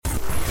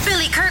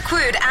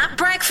Kirkwood at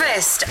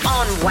breakfast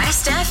on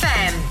West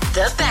FM.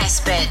 The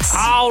best bits.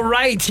 All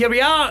right, here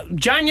we are.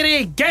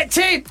 January, get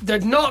to.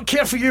 Did not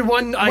care for you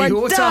one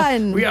iota.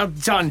 Done. We are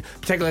done.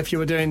 Particularly if you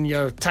were doing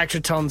your tax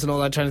returns and all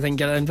that kind of thing.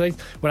 Get into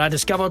it. Where I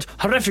discovered,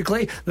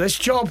 horrifically, this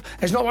job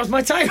is not worth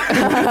my time.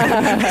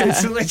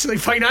 It's literally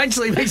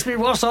financially makes me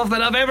worse off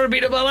than I've ever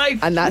been in my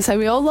life. And that's how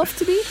we all love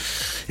to be.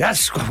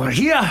 Yes, we're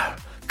here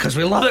because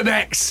we love it,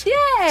 Bex.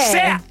 Yeah.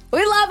 Say it.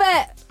 We love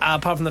it.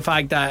 Apart from the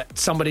fact that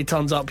somebody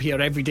turns up here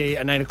every day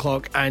at 9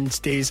 o'clock and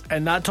stays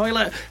in that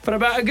toilet for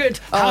about a good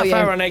half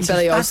hour next to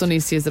Billy also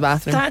needs to use the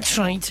bathroom. That's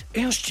right.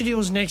 Air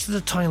Studios next to the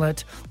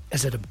toilet.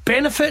 Is it a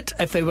benefit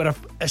if they were a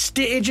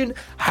estate agent?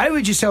 How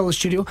would you sell the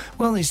studio?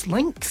 Well, there's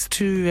links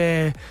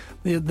to.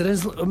 There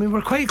is. I mean,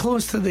 we're quite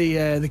close to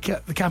the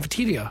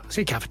cafeteria. I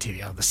say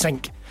cafeteria, the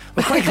sink.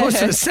 We're quite close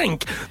to the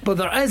sink, but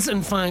there is,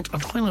 in fact, a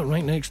toilet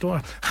right next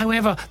door.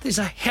 However, there's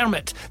a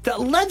hermit that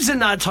lives in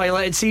that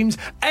toilet, it seems,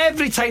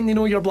 every time they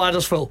know your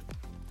bladder's full.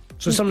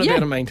 So something to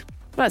bear in mind.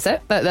 That's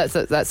it.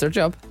 That's their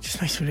job.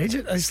 Just nice to read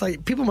it. It's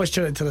like people must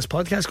tune into this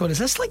podcast going, is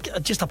this like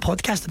just a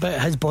podcast about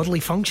his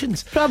bodily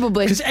functions?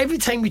 Probably. Because every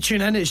time we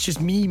tune in, it's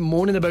just me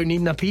moaning about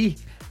needing a pee.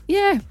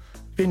 Yeah.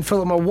 Being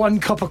full of my one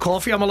cup of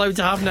coffee I'm allowed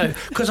to have now.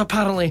 Because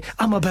apparently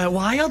I'm a bit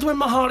wired when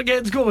my heart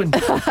gets going.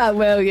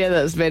 Well, yeah,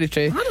 that's very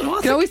true. I don't know.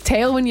 You can always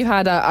tell when you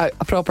had a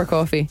proper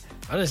coffee.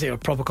 I didn't say a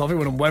proper coffee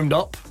when I'm wound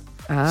up.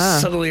 Ah.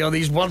 Suddenly all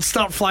these words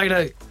start flying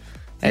out.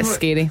 It's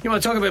scary. You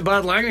want to talk about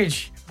bad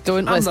language?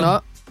 Let's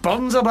not.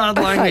 Burns of bad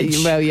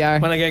language. Well, yeah.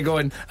 When I get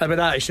going. But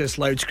that it's just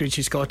loud,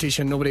 screechy Scottish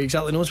and nobody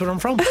exactly knows where I'm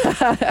from.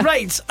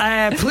 Right.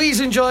 Please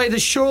enjoy the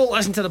show.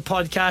 Listen to the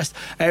podcast.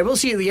 We'll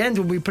see you at the end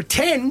when we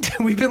pretend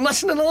we've been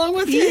listening along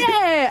with you.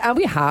 Yeah, and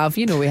we have.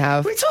 You know we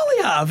have. We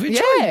totally have.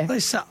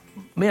 Yeah.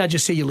 May I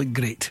just say you look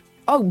great.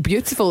 Oh,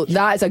 beautiful.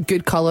 That is a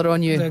good colour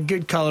on you. It's a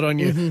good colour on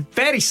you.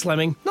 Very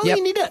slimming. Not that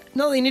you need it.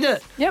 Not that you need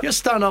it. Yep. You're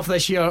starting off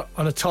this year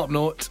on a top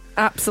note.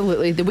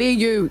 Absolutely. The way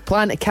you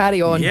plan to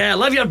carry on. Yeah,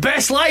 live your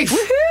best life.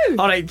 Woohoo!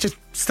 All right, just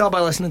start by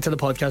listening to the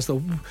podcast,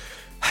 though.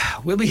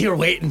 We'll be here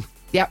waiting.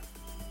 Yep.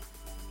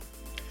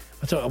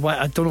 I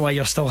don't know why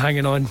you're still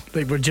hanging on.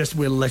 Like we're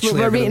literally.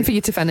 We're waiting for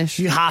you to finish.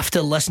 You have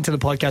to listen to the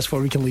podcast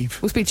before we can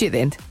leave. We'll speak to you at the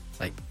end.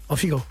 Right,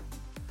 off you go.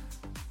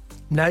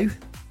 Now.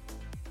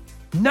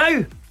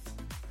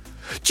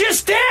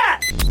 Just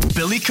it!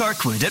 Billy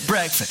Kirkwood at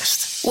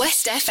breakfast.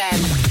 West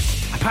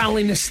FM.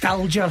 Apparently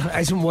nostalgia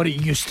isn't what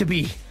it used to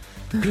be.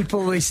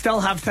 People, they still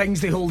have things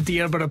they hold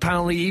dear, but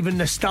apparently even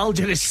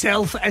nostalgia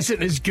itself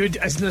isn't as good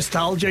as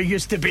nostalgia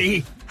used to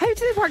be. How do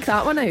they work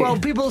that one out? Well,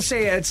 people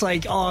say it's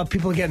like,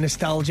 people get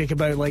nostalgic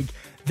about like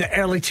the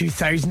early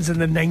 2000s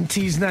and the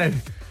 90s now.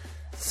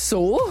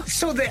 So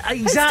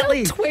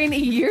exactly. It's still 20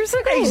 years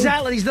ago.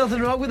 Exactly, there's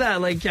nothing wrong with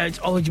that. Like, do you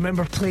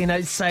remember playing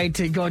outside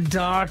till it got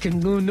dark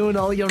and knowing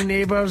all your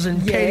neighbours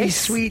and penny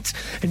sweets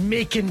and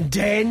making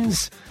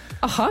dens?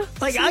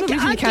 Like,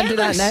 I can't do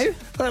that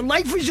now.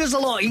 Life was just a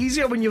lot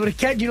easier when you were a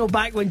kid,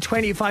 back when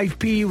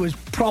 25p was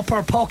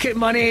proper pocket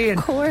money,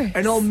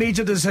 and all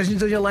major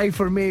decisions in your life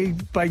were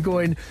made by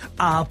going,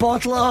 a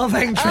bottle of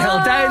ink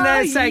fell down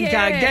the sink,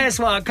 and guess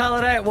what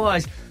colour it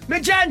was?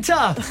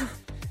 Magenta!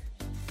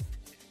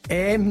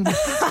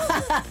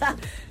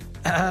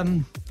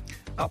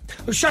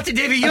 Shut it,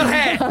 Davey, your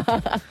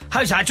head.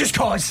 How's that? Just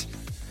cause.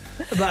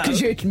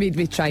 Because you made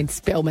me try and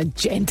spell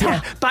magenta.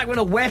 Yeah, back when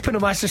a weapon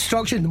of mass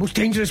destruction, the most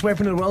dangerous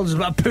weapon in the world, is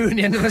about a poo in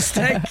the end of a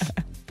stick.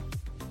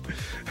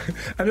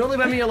 And the only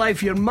women in your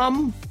life, your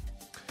mum,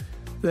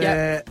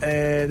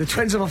 the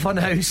twins of a fun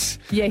house,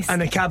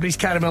 and the Cadbury's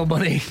Caramel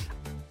Bunny.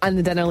 And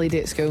the dinner lady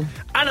at school.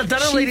 And a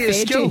dinner lady at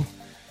school.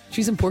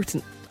 She's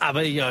important.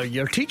 But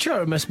your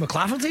teacher, Miss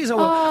McLafferty, is a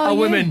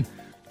woman.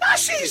 No,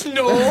 she's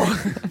no.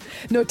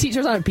 No,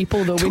 teachers aren't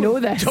people, though. We know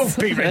this. Don't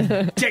be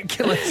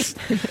ridiculous.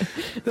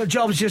 Their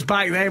jobs just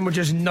back then were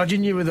just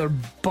nudging you with their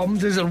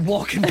bums as they're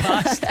walking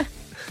past.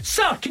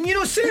 Sir, can you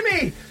not see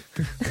me?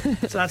 So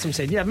that's what I'm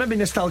saying. Yeah, maybe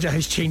nostalgia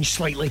has changed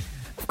slightly.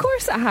 Of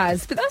course it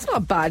has, but that's not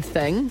a bad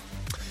thing.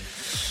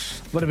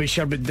 What about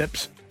sherbet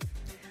dips?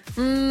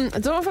 I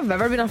don't know if I've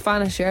ever been a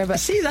fan of sherbet.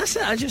 See, that's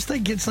it. I just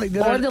think it's like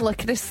or the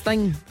licorice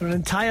thing. There's an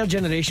entire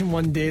generation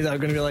one day that are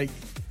going to be like,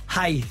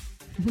 Hi,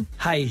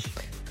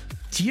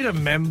 do you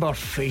remember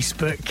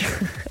Facebook?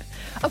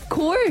 Of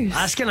course.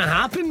 That's going to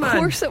happen, man.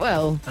 Of course it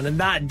will. And then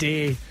that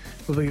day,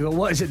 we'll be going,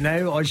 what is it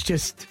now? Or it's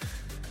just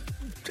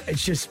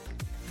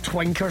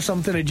Twink or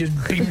something. It just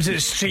beams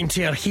it straight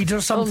into your head or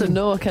something. Oh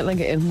no, I can't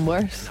think it even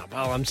worse.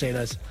 All I'm saying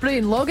is,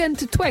 Brain, log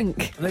into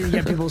Twink. And then you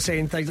get people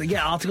saying things like,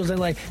 articles in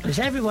like, does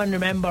everyone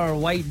remember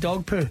white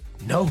dog poo?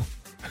 No.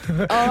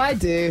 Oh, I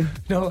do.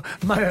 No,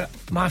 my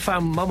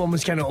mum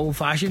was kind of old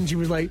fashioned. She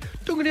was like,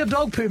 don't go near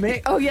dog poo,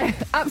 mate. Oh yeah,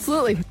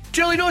 absolutely.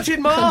 Duly noted,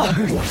 Ma.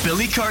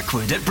 Billy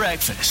Kirkwood at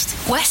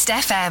breakfast. West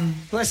FM.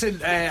 Listen,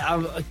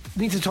 I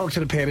need to talk to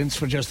the parents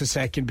for just a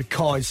second,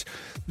 because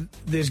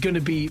there's going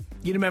to be,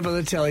 you remember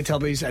the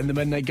Teletubbies and the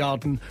Midnight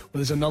Garden? Well,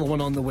 there's another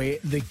one on the way.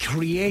 The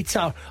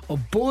creator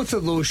of both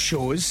of those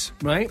shows,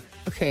 right?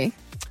 Okay.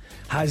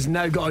 has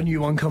now got a new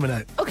one coming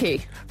out.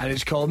 Okay. And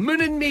it's called Moon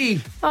and Me.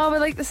 Oh, I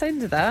like the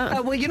sound of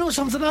that. Well, you know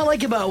something I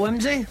like about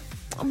Whimsy?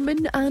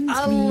 Moon and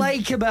I Me.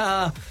 like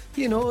about,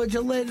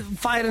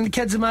 fire in the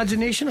kids'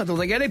 imagination. I don't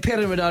think any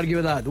parent would argue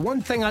with that. The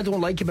one thing I don't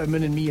like about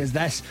Moon and Me is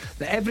this,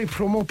 that every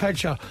promo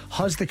picture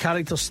has the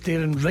character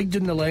staring right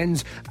down the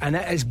lens, and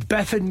it is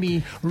biffing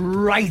me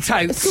right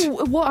out.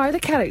 So, what are the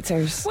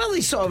characters? Well,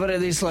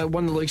 there's like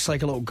one that looks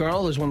like a little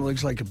girl, there's one that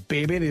looks like a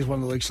baby, there's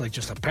one that looks like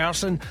just a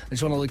person,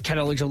 there's one that kind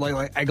of looks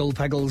like Iggle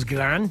Piggle's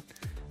gran.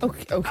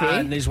 Okay.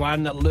 And there's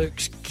one that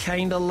looks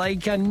kind of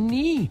like a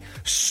knee.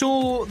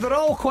 So they're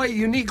all quite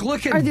unique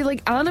looking. Are they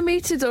like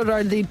animated, or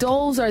are they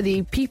dolls? Are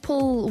they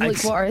people?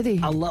 Like, what are they?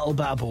 A little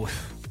bit of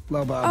both. A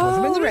little bit of both. Oh,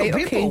 I mean, they're real right,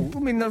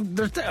 people.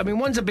 okay. I mean,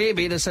 one's a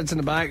baby that sits in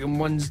the back, and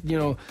one's,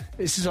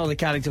 this is all the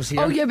characters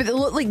here. Oh yeah, but they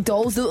look like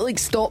dolls. They look like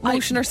stop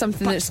motion or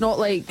something. It's not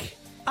like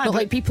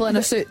people in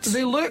a suit.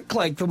 They look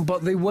like them,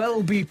 but they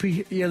will be.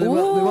 They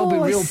will be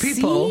real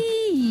people.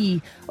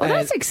 See. Oh,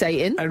 that's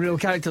exciting. And real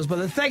characters. But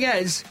the thing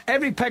is,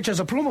 every picture's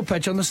a promo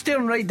picture, and they're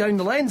staring right down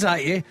the lens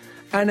at you,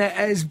 and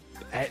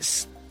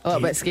it's a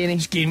little bit scary.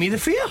 It's giving me the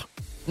fear.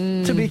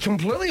 To be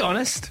completely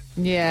honest.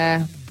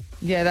 Yeah,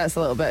 that's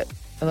a little bit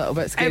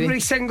scary. Every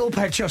single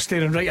picture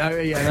staring right out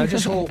at you, and I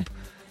just hope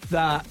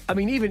that, I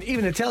mean, even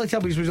the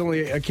Teletubbies was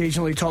only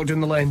occasionally talked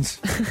in the lens.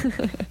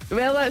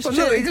 Well, that's true.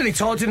 No, he didn't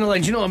talk in the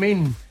lens, you know what I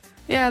mean?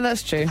 Yeah,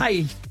 that's true.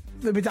 Hi.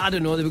 I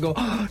don't know, they would go,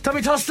 oh,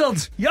 Tummy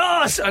Tustard,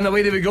 yes! And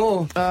away they would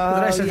go. But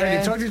the rest of the time,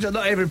 they talk to each other,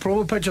 not every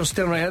promo picture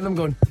staring right at them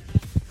going,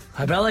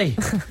 hi, Billy.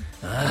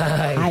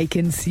 Hi. I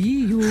can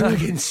see you. I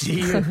can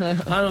see you. I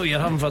know what you're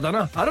having for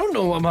dinner. I don't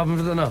know what I'm having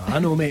for dinner. I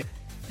know, mate.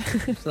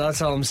 So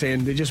that's all I'm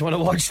saying. They just want to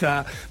watch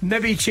that.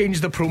 Maybe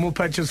change the promo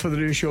pictures for the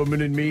new show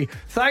Moon and Me.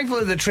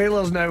 Thankfully the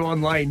trailer's now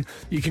online.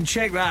 You can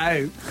check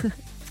that out.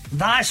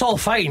 That's all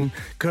fine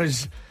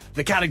because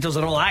the characters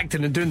are all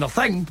acting and doing their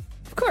thing.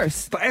 Of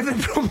course. But every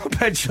promo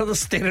picture they're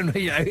staring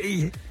right out at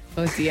you.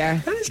 Oh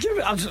dear.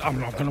 I'm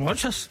not going to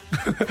watch this.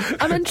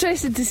 I'm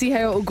interested to see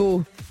how it'll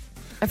go.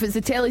 If it's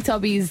the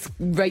Teletubbies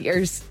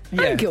writers, I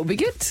think it'll be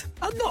good.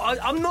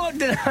 I'm not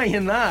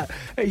denying that.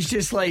 It's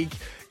just like,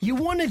 you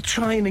want to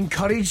try and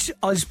encourage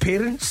us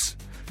parents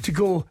to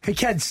go, hey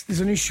kids, there's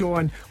a new show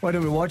on, why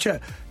don't we watch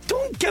it?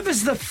 Don't give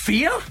us the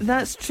fear.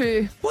 That's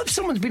true. What if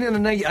someone's been in a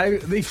night out,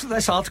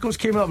 this article's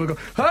came up and we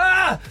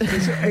go,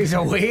 he's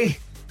away.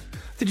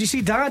 Did you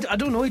see Dad? I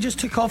don't know, he just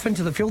took off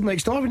into the field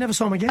next door. We never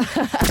saw him again.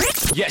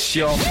 Yes,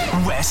 y'all.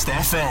 West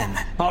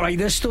FM. Alright,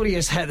 this story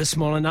is hit this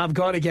morning. I've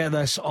got to get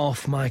this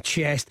off my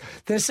chest.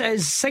 This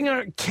is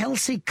singer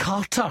Kelsey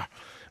Carter,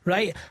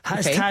 right,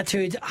 has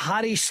tattooed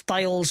Harry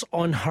Styles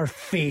on her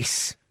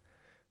face.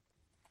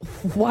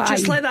 Why?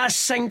 Just let that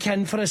sink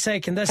in for a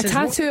second. This a is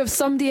tattoo of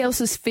somebody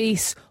else's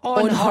face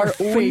on her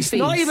own face.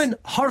 Not even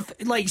her.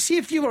 Like, see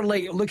if you were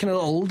like looking a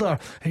little older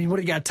and you want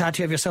to get a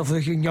tattoo of yourself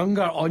looking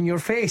younger on your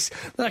face.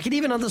 Then I can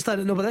even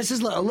understand it. No, but this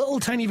is like a little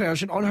tiny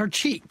version on her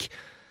cheek,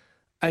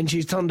 and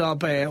she's turned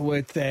up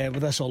with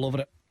this all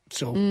over it.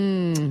 So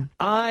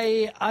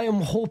I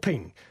am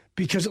hoping,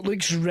 because it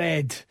looks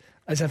red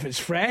as if it's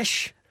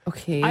fresh.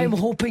 Okay. I am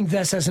hoping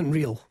this isn't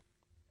real.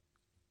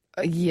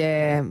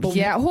 Yeah.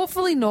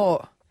 Hopefully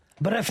not.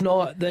 But if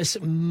not, this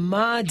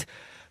mad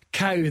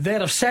cow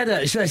there, I've said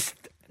it. It's just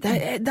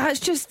that's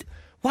just.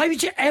 Why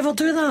would you ever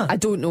do that? I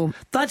don't know.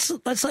 That's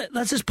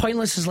as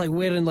pointless as like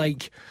wearing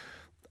like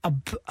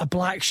a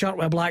black shirt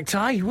with a black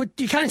tie. What,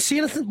 you can't see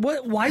anything.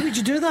 Why would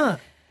you do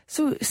that?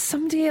 So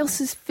somebody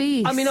else's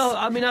face. I mean,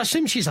 I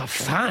assume she's a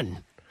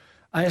fan.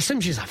 I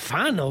assume she's a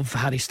fan of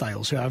Harry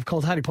Styles, who I've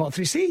called Harry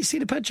Potter 3. See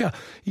the picture.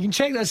 You can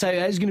check this out.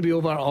 It's going to be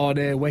over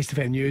on West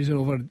FM News and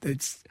over.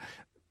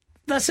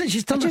 That's it.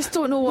 She's done. I just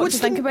don't know what to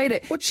think about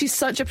it. She's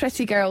such a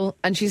pretty girl,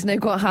 and she's now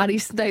got Harry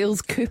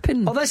Styles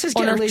coupon. Oh, this is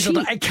on getting her lasered.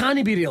 cheek. It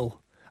can't be real.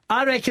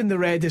 I reckon the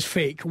red is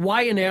fake.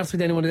 Why on earth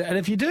would anyone do that? And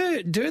if you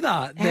do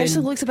that, It then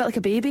actually looks a bit like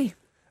a baby.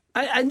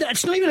 and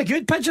it's not even a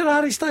good picture of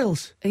Harry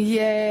Styles.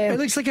 Yeah. It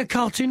looks like a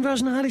cartoon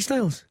version of Harry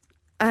Styles.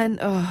 And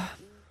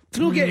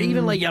Do not get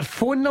even like your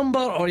phone number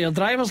or your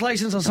driver's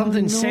license or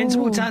something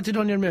sensible tattooed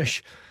on your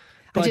mush.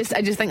 I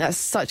just think that's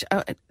such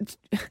a.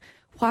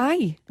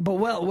 Why? But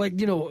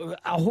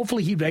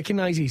hopefully he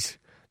recognises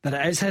that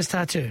it is his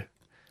tattoo.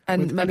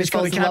 And maybe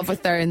falls in love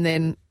with her, and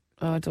then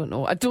I don't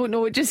know.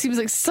 It just seems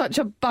like such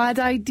a bad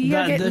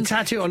idea. The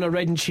tattoo on her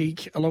red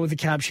cheek, along with the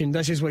caption,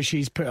 this is what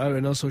she's put out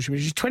on her social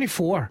media. She's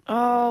 24.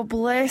 Oh,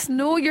 bless.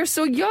 No, you're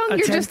so young.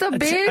 You're just a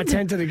babe.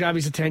 Attempted to grab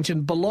his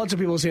attention, but lots of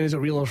people are saying, is it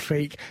real or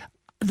fake?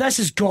 This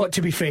has got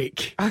to be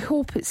fake. I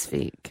hope it's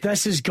fake.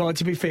 This has got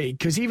to be fake,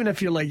 because even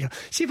if you're like,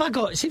 see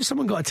if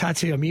someone got a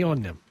tattoo of me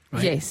on them,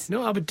 right? Yes. You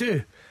know what I would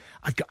do?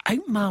 I'd go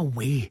out my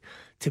way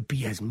to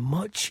be as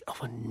much of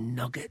a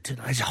nugget to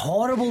them, as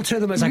horrible to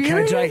them as I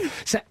could, right?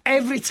 So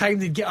every time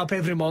they'd get up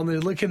every morning,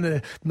 they'd look in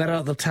the mirror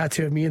at their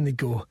tattoo of me and they'd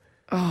go,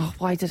 oh,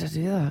 why did I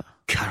do that?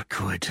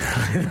 Kirkwood.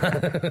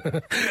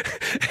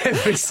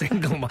 Every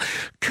single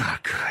month.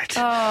 Kirkwood.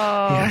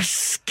 Oh. You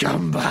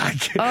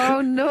scumbag.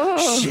 Oh no.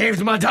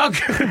 Shaved my dog.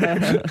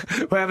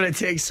 Whatever it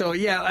takes. So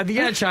yeah, if you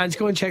get a chance,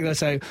 go and check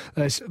this out.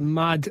 This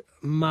mad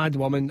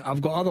woman.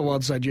 I've got other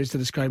words I'd use to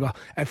describe her.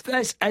 If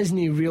this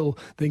isn't real,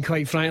 then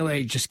quite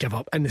frankly, just give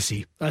up in the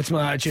sea. That's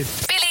my attitude.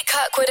 Billy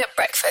Kirkwood at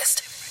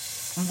breakfast.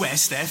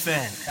 West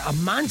FM. A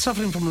man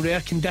suffering from a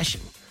rare condition,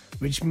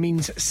 which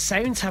means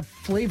sounds have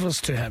flavours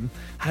to him,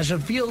 has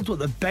revealed what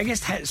the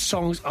biggest hit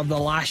songs of the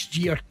last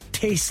year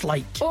taste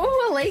like.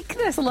 Oh, I like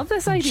this. I love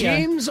this idea.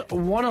 James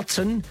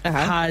Wannerton Uh-huh.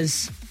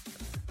 has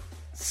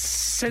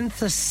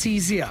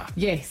synesthesia,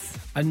 Yes.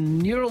 a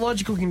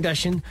neurological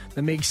condition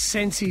that makes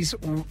senses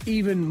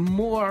even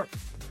more.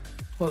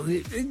 Well,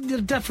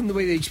 they're different the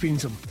way they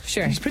experience them.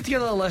 Sure. He's put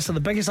together a list of the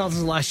biggest artists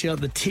of last year,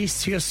 the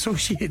tastes he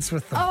associates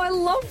with them. Oh, I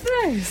love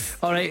this.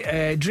 All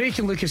right, Drake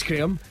and Lucas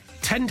Graham,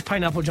 tinned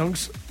pineapple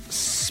chunks,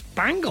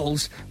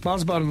 Spangles,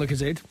 Mars Bar and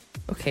Lucasade,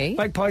 Okay.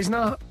 Big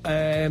Poisoner,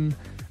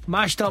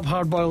 mashed up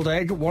hard-boiled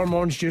egg, warm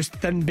orange juice,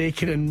 thin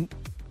bacon and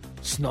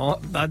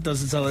snot. That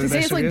doesn't sound like the Say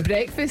best it's like review.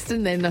 breakfast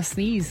and then a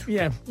sneeze.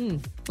 Yeah.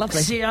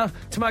 Lovely. Sia,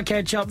 tomato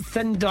ketchup,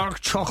 thin dark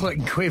chocolate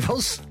and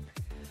quavers.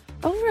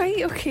 All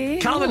right, okay.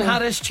 Calvin Oh.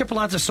 Harris,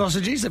 chipolata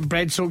sausages and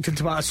bread soaked in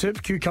tomato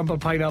soup, cucumber,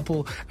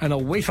 pineapple and a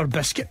wafer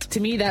biscuit. To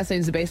me, that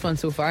sounds the best one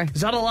so far.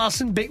 Zara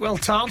Larson, Bakewell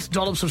tart,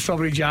 dollops of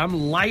strawberry jam,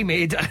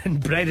 limeade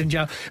and bread and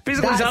jam.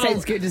 Basically, That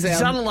sounds good as well.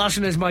 Zara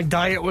Larson is my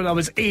diet when I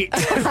was 8.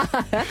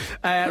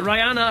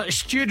 Rihanna,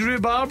 stewed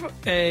rhubarb,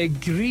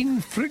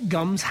 green fruit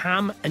gums,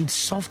 ham and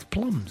soft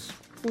plums.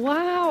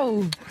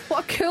 Wow.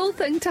 What a cool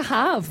thing to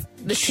have.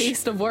 The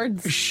taste of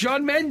words.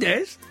 Shawn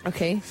Mendes,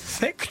 Okay.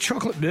 thick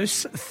chocolate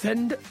mousse,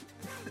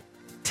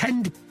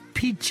 tinned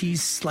peach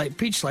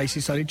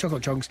slices,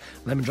 chocolate chunks,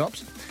 lemon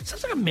drops.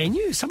 Sounds like a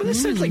menu. Some of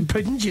this sounds like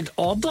puddings you'd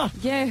order.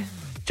 Yeah.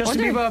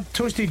 Justin Wonder- Bieber,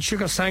 toasted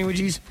sugar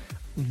sandwiches.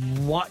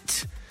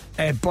 What?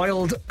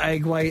 Boiled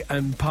egg white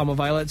and Parma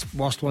violets.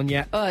 Worst one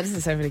yet. Oh, that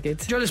doesn't sound very good.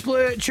 Jonas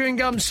Blue, chewing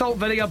gum, salt,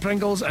 vinegar,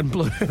 Pringles, and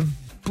blue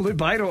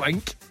biro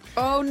ink.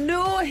 Oh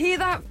no, I hate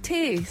that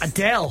taste.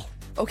 Adele,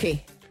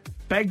 Okay.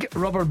 big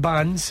rubber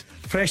bands,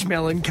 fresh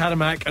melon,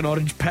 Caramac, and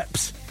orange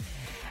pips.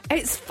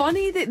 It's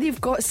funny that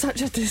they've got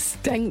such a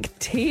distinct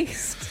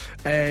taste.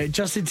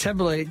 Justin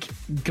Timberlake,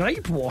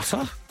 gripe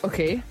water,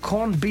 Okay.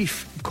 corned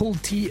beef,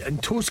 cold tea,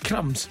 and toast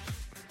crumbs.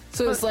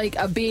 So it's like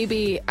a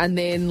baby and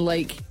then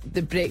like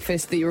the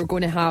breakfast that you were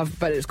going to have,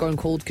 but it's gone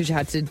cold because you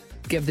had to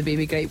give the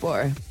baby gripe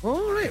water.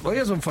 All right, well,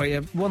 here's one for you.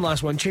 One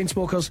last one.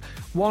 Chainsmokers,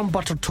 warm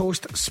buttered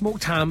toast,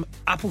 smoked ham,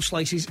 apple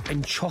slices,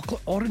 and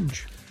chocolate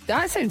orange.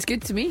 That sounds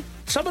good to me.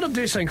 Some of them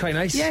do sound quite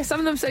nice. Yeah, some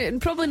of them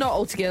sound probably not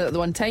all together at the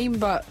one time,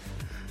 but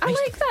I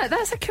like that.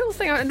 That's a cool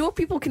thing. I know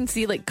people can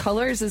see like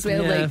colours as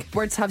well. Yeah. Like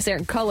words have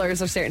certain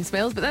colours or certain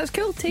smells, but that's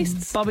cool.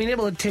 Tastes. But being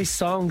able to taste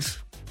songs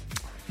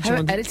How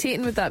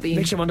irritating would that be?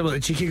 makes you wonder what the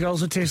cheeky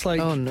girls would taste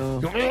like. Oh, no.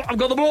 I've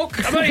got the book.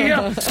 I'm out of here.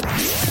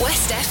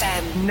 West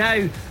FM.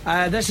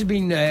 Now, this has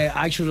been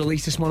actually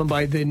released this morning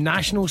by the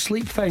National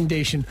Sleep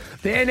Foundation,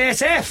 the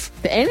NSF.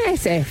 The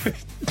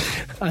NSF.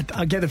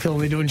 I get the feeling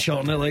they don't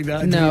shorten it like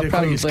that. No, They're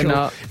quite probably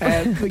not.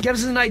 It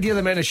gives us an idea of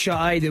the amount of shut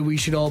eye that we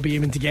should all be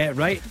aiming to get,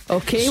 right?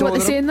 Okay, what they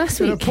the saying this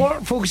the week?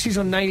 report focuses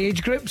on 9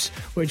 age groups,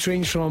 which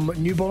range from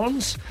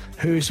newborns,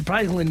 who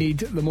surprisingly need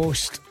the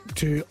most,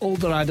 to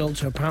older adults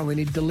who apparently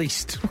need the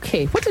least.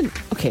 Okay,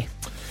 okay,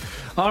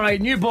 All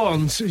right,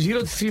 newborns,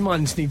 0 to 3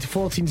 months, need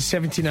 14 to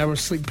 17 hours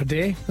sleep per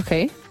day.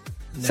 okay.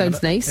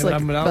 Sounds nice, never like,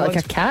 happened with but that like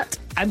one. a cat.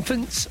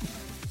 Infants,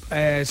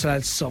 so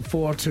that's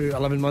 4 to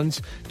 11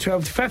 months,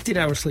 12 to 15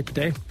 hours sleep a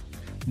day.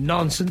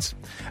 Nonsense.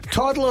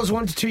 Toddlers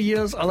 1 to 2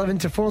 years, 11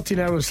 to 14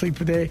 hours sleep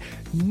a day.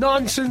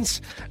 Nonsense.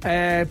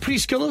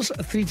 Preschoolers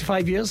 3 to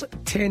 5 years,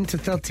 10 to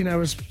 13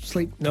 hours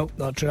sleep. Nope,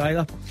 not true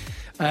either.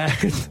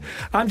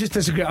 I'm just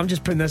disagreeing. I'm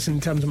just putting this in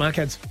terms of my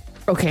kids.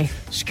 Okay.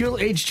 School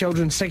age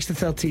children 6 to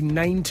 13,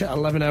 9 to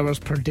 11 hours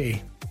per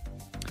day.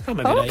 That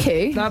might be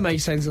Okay. right. That might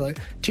sound like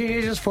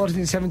teenagers 14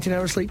 to 17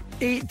 hours sleep,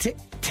 8 to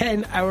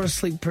 10 hours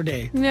sleep per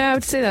day. Yeah, I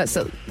would say that's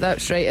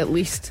right at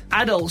least.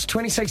 Adults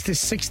 26 to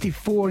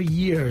 64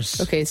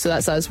 years, Okay, so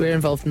that's us. We're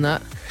involved in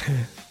that.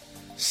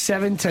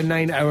 7 to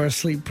 9 hours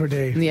sleep per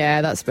day.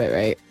 Yeah, that's about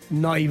right.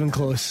 Not even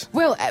close.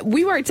 Well,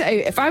 we worked it out.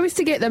 If I was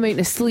to get the amount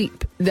of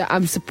sleep that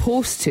I'm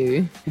supposed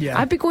to, Yeah.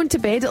 I'd be going to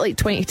bed at like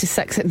 20 to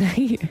 6 at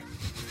night.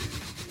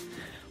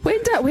 When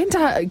do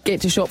I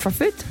get to shop for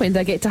food? When do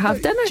I get to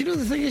have dinner? Do you know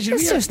the thing is,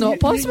 It's just not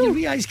possible. Your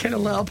wee eyes kind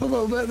of lit up a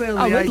little bit there.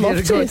 I the would idea love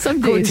of to, going,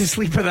 some going days. to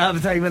sleep at that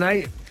time of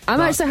night. I'm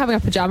But- actually having a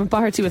pyjama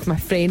party with my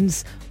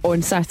friends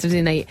on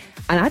Saturday night,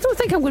 and I don't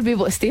think I'm going to be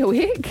able to stay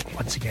awake.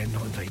 Once again,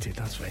 not invited.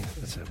 That's fine.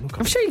 That's it. No I'm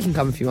comment. sure you can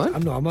come if you want.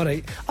 I'm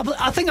alright.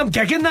 I think I'm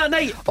gigging that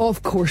night.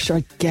 Of course you're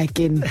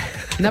gigging.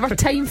 Never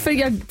time for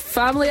your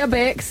family of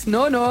Becks.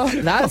 No,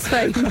 that's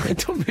fine.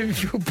 Don't make me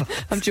feel bad.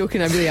 I'm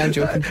joking, I really am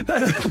joking.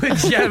 That's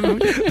legit.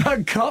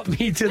 That cut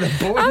me to the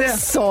bone I'm there.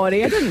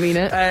 sorry, I didn't mean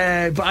it.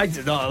 But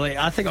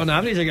I think on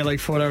average I get like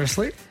 4 hours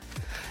sleep.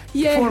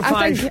 Yeah, 4 or 5.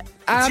 I think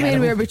I'm Terrible.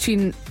 anywhere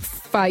between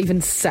 5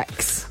 and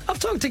 6. I've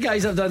talked to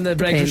guys I've done the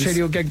breakfast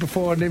radio gig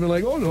before, and they were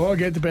like, "Oh no, I'll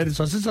get to bed at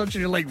such and such,"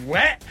 and you're like,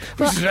 "What?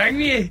 What's wrong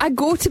with you?" I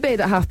go to bed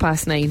at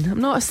 9:30.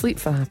 I'm not asleep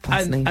for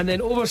 9:30. And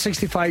then over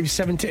 65,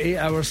 7 to 8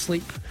 hours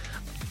sleep.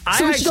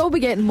 So we should all be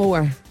getting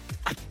more.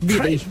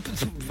 Really?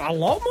 A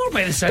lot more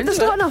by the sound There's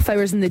of it. not enough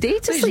hours in the day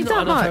to There's sleep not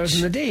that enough much. hours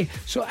in the day.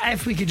 So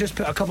if we could just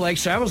put a couple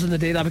extra hours in the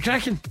day, that'd be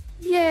cracking.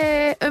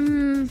 Yeah, I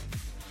don't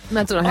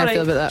know how I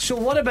feel about that. So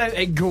what about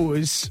it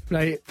goes,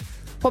 right?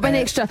 What about an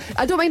extra?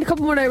 I don't mind a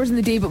couple more hours in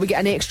the day, but we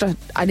get an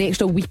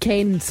extra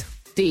weekend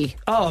day.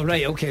 Oh,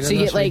 right, okay. So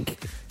you get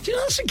like do you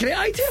know that's a great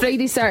idea?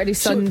 Friday, Saturday,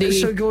 Sunday,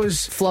 So it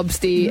goes Flubs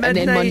day, and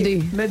then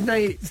Monday.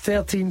 Midnight,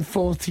 13,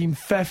 14,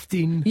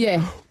 15.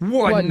 Yeah.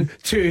 1,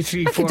 2,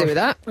 3, 4. I could do with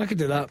that. I could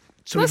do that.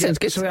 So That sounds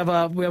good. So we have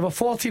a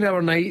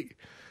 14-hour night,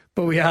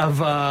 but we have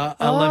a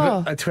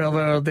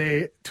 12-hour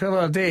day.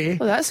 12-hour day.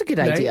 Well, that's a good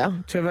right?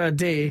 idea. 12-hour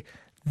day.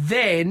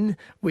 Then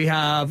we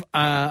have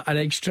an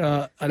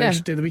extra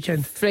day of the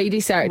weekend. Friday,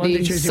 Saturday, Monday,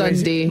 Tuesday, Sunday,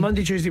 Wednesday,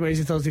 Monday, Tuesday,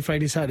 Wednesday, Thursday,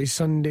 Friday, Saturday,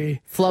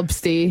 Sunday,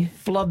 Flubs day,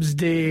 Flubs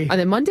day, and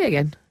then Monday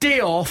again. day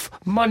off,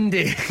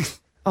 Monday.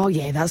 Oh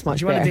yeah, that's much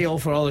Do you want a better. day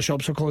off for all the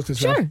shops are closed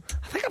as well? Sure.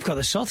 I think I've got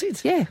this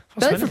sorted. Yeah,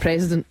 What's Billy for minute?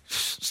 president.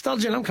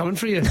 Sturgeon, I'm coming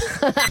for you.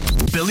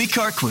 Billy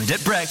Kirkwood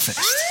at breakfast.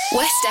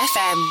 West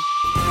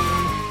FM.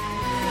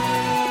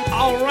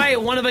 All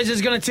right, one of us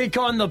is going to take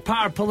on the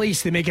Power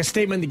Police. They make a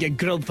statement, they get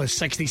grilled for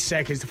 60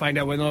 seconds to find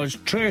out whether it's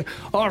true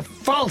or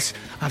false.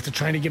 After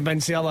trying to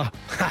convince the other,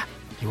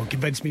 you won't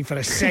convince me for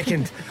a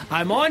second.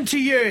 I'm on to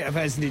you if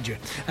I need you.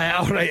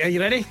 All right, are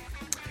you ready?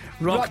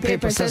 Rock,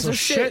 paper, scissors,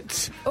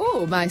 shoot.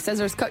 Oh, my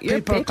scissors cut your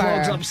Paper paper.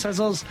 clogs up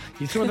scissors.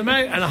 You throw them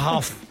out and a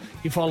half.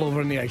 You fall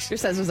over in the ice. Your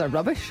scissors are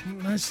rubbish.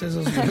 My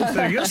scissors. You go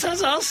through your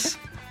scissors.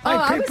 Oh, My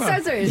I was paper.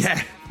 scissors.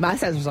 Yeah. My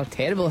scissors are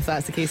terrible if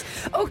that's the case.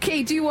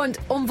 Okay, do you want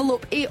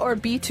envelope A or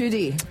B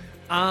today?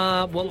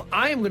 Well,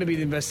 I am going to be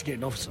the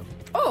investigating officer.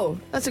 Oh,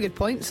 that's a good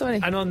point. Sorry.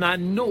 And on that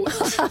note,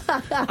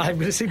 I'm going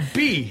to say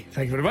B.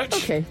 Thank you very much.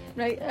 Okay,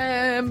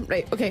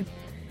 right. Okay.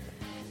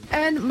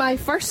 In my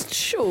first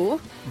show,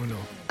 Oh, no.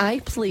 I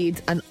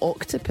played an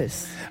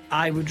octopus.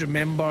 I would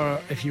remember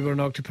if you were an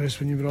octopus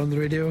when you were on the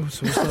radio,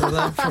 so we'll start with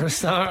that for a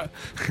start.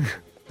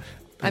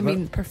 I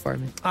mean,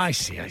 performing. I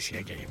see, I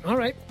get you. All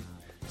right.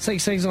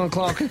 6 things on the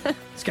clock.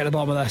 Let's get to the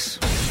bottom of this.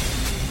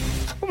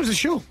 What was the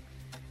show?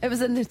 It was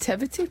a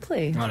nativity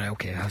play. All right,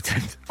 okay.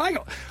 Hang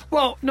on.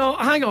 Well, no,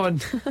 hang on.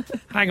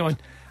 Hang on.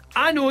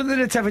 I know the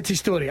nativity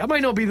story. I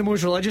might not be the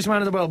most religious man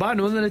in the world, but I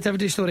know the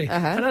nativity story.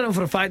 And I know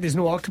for a fact there's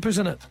no octopus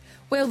in it.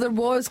 Well, there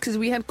was, because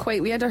we had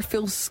our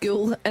full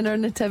school in our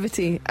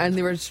nativity, and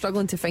they were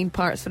struggling to find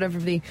parts for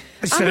everybody.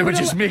 So they would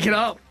just make it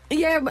up.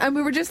 Yeah, and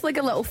we were just like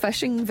a little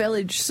fishing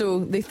village, so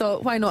they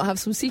thought, why not have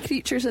some sea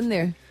creatures in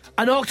there?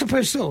 An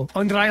octopus, though,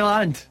 on dry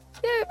land.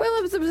 Yeah, well,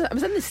 I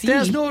was in the sea.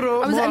 There's no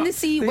I was more- in the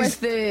sea there's-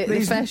 with the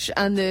there's- fish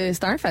and the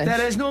starfish.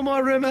 There is no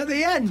more room at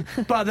the inn,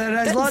 but there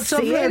is Didn't lots of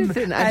say room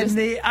anything, I in just-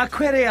 the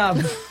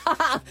aquarium.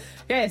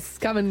 Yes,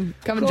 come and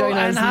join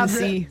us in the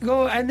sea.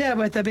 Go in there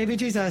with the baby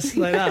Jesus,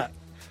 like that.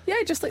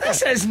 Yeah, just like This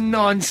that. is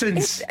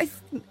nonsense.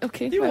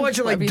 Okay. You well, watch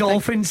it like whatever you think.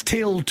 Dolphin's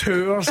Tale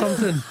 2 or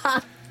something.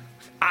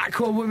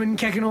 Aqua woman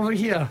kicking over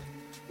here.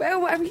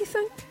 Well, whatever you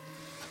think.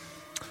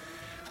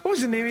 What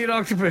was the name of your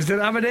octopus? Did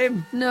it have a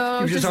name? No,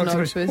 You were just an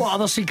octopus. What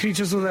other sea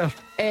creatures were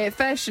there?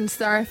 Fish and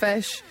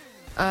starfish.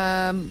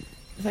 I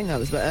think that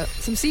was about it.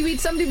 Some seaweed.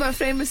 Somebody, my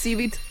friend, with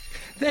seaweed.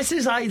 This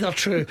is either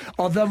true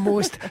or the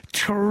most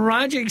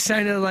tragic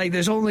sounding like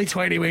there's only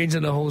 20 Waynes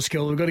in the whole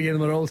school. We've got to get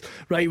them the roles.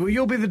 Right, well,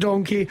 you'll be the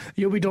donkey.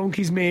 You'll be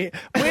Donkey's mate.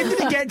 When did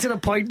they get to the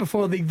point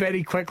before they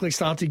very quickly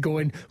started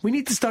going, we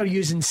need to start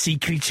using sea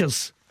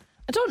creatures?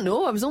 I don't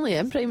know. I was only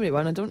in primary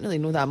one. I don't really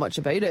know that much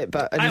about it,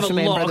 but I I have just a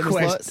remember lot of there was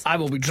questions. lots. I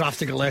will be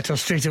drafting a letter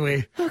straight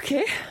away.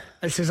 Okay.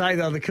 This is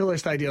either the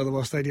coolest idea or the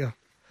worst idea.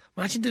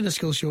 Imagine doing a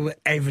school show where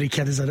every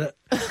kid is in it.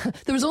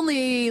 There was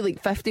only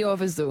like 50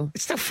 of us though.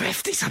 It's still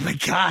 50's a big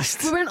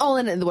cast. We weren't all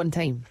in it at the one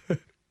time.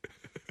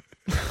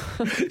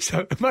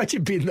 So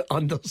imagine being the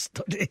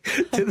understudy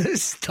to the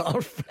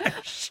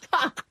starfish.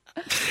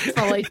 It's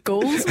my life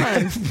goals,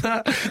 man.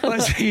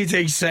 Let's say you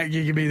take sick,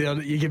 you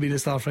can be the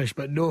starfish,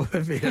 but no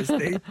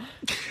VSD.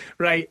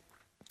 Right,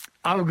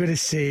 I'm gonna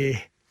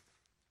say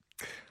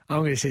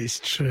it's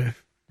true.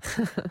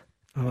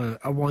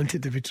 I want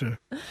it to be true.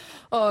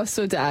 Oh,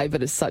 so did I,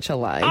 but it's such a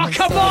lie. Oh, I'm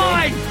come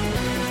sorry.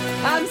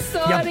 on! I'm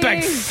sorry. You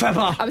big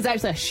fibber! I was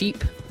actually a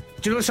sheep.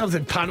 Do you know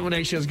something? Panto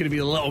next year is going to be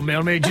the Little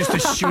Mermaid, just to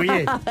show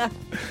you.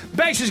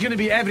 Bex is going to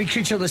be every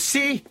creature of the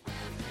sea.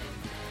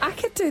 I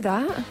could do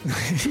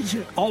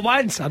that. All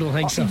once? I don't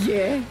think so.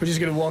 Yeah. We're just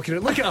going to walk in.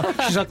 Look at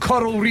her. She's a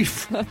coral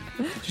reef.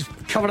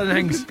 Just covered in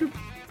things.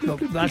 No,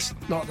 that's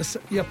not the...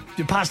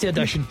 You passed the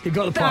audition. You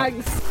got the part.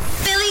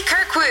 Thanks. Billy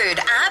Kirkwood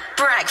at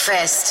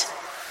breakfast.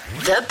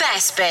 The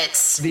best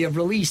bits. They have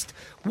released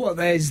what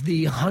is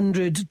the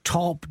 100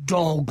 top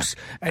dogs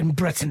in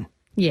Britain.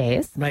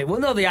 Yes. Right, well,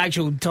 not the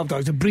actual top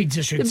dogs, the breeds,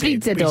 I should The say.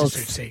 breeds of dogs. I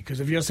should say,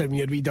 because if you're saying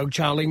you'd wee dog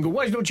Charlie and go,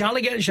 why is no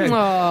Charlie getting a shout?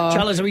 Aw.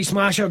 Charlie's a wee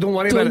smasher, don't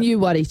worry about Don't it. you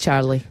worry,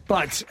 Charlie.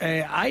 But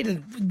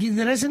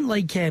there isn't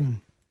like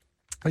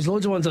There's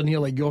loads of ones on here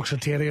like Yorkshire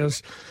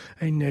Terriers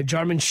and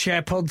German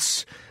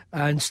Shepherds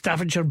and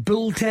Staffordshire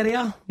Bull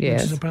Terrier,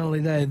 Yes. which is apparently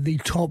the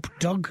top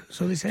dog,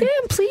 so they say. Yeah,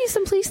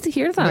 I'm pleased to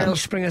hear that.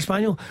 Welsh Springer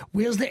Spaniel.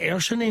 Where's the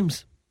Ayrshire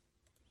names?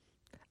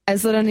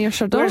 Is there an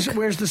Ayrshire dog?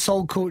 Where's the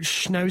Saltcoat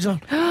Schnauzer?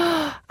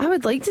 I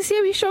would like to see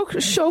a wee shawcoat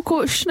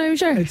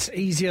schnauzer.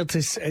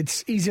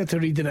 It's easier to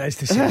read than it is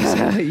to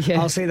say.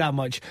 Yeah. I'll say that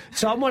much.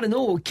 So I want to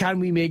know, can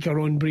we make our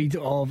own breed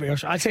of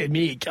Ayrshire? I say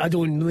make. I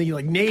don't really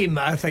like name.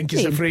 I think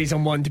is the Name. phrase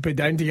I'm wanting to put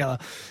down together.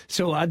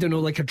 So I don't know,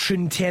 like a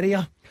Troon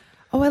Terrier,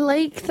 Oh, I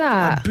like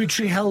that.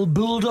 Buttery Hill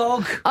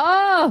Bulldog,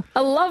 Oh, I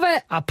love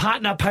it. a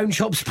Patna Pound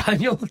Shop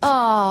Spaniel.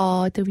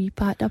 Oh, the wee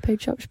Patna Pound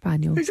Shop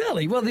Spaniel.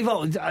 Exactly. Well, they've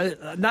all.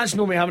 That's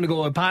not me having to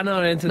go to Patna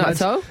or anything. Not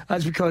that's, at all.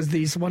 That's because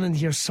there's one in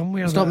here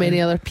somewhere. There's not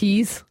many other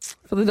P's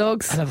for the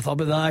dogs. I never thought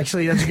about that.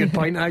 Actually, that's a good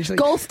point. Actually,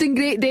 Galston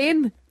Great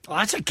Dane. oh,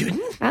 that's a good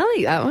one. I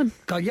like that one.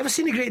 God, you ever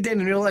seen a Great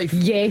Dane in real life?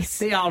 Yes.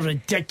 They are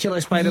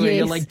ridiculous, by the way.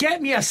 You're Yes. like,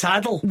 get me a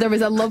saddle. There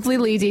was a lovely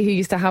lady who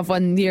used to have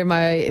one near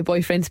my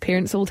boyfriend's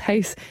parents' old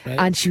house, Right.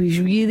 and she was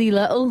really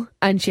little,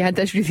 and she had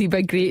this really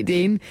big Great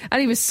Dane,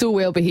 and he was so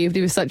well behaved.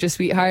 He was such a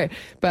sweetheart,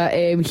 but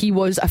he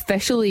was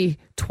officially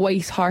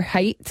twice her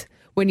height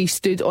when he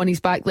stood on his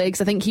back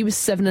legs. I think he was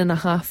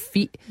 7.5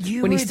 feet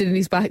You when he would- stood on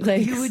his back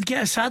legs. You would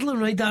get a saddle and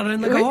ride that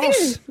around like a Would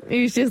horse. you?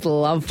 He was just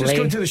lovely. Just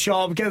go to the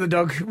shop, get the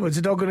dog. Was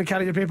the dog going to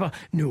carry the paper?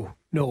 No,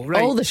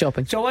 right. All the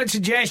shopping. So I want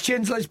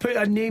suggestions. Let's put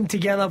a name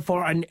together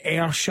for an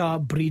Ayrshire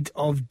breed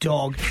of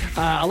dog.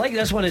 I like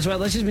this one as well.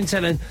 This has been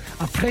sent in.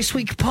 A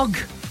Presswick Pug.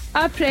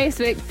 A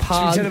Presswick It's been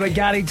pug. sent in by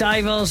Gary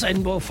Divers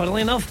and, well,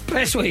 funnily enough,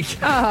 Presswick.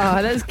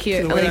 Oh, that's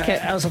cute. I like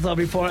it. Else I've thought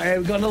before.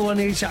 We've got another one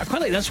here. I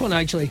quite like this one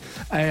actually.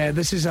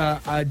 This is a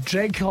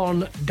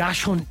Dreghorn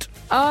Dachshund.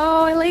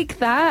 Oh, I like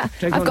that.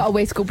 Drink I've one. got a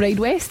Westco Bride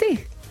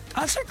Westie.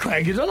 That's a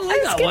quite good one. I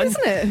like That's that good, one.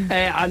 isn't it?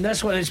 And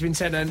this one has been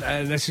sent in.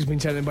 This has been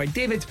sent in by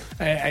David,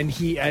 and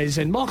he is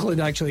in Mauchline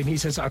actually, and he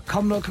says a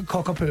Cumnock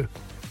Cockapoo.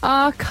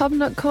 Ah,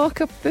 Cumnock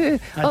Cockapoo.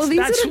 Oh, these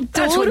are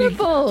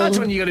adorable. That's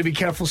when you got to be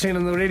careful saying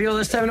on the radio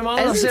this time of the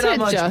morning. I'll say Isn't that it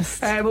much.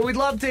 just? But we'd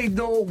love to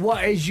know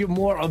what is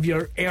more of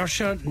your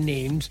Ayrshire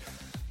names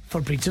for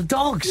breeds of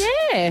dogs.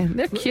 Yeah,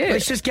 they're cute.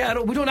 Let's just get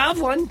it. We don't have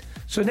one,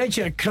 so next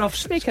year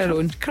Crufts. Make our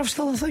own. Crufts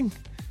still a thing?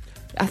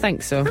 I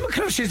think so. Remember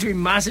Crufts used to be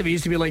massive. It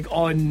used to be like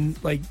on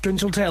like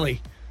Gunsel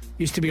telly.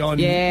 Used to be on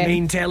Yeah.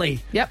 main telly.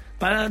 Yep.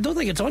 But I don't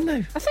think it's on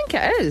now. I think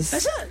it is.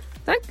 Is it?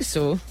 I think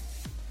so.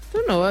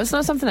 Don't know. It's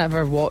not something I've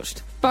ever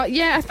watched. But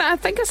yeah, I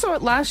think I saw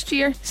it last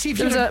year. See if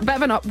there was you're a bit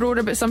of an uproar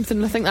about something,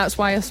 and I think that's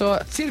why I saw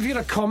it. See, if you're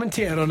a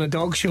commentator on a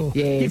dog show,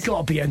 Yes. you've got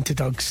to be into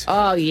dogs.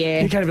 Oh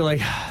yeah. You can't be like,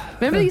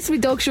 Remember there used to be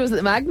dog shows at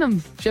the Magnum?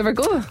 Did you ever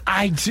go?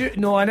 I do.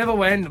 No, I never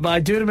went, but I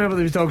do remember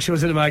there was dog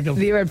shows at the Magnum.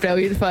 They were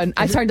brilliant fun.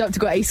 I turned up to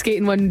go ice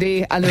skating one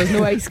day, and there was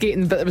no ice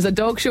skating, but there was a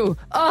dog show.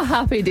 Oh,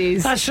 happy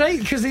days. That's right,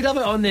 because they'd have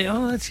it on the.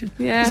 Oh, that's.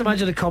 Yeah. Just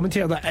imagine a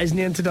commentator that isn't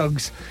into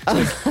dogs.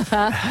 It's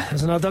like,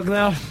 there's another dog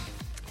there.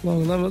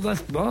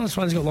 This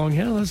one's got long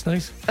hair. That's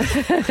nice.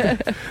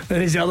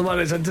 And he's the other one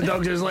that's into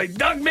dogs. Who's like,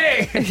 dog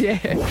me. Yeah.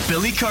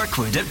 Billy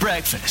Kirkwood at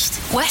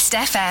breakfast. West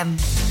FM.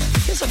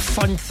 Here's a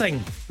fun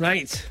thing,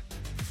 right?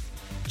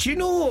 Do you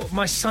know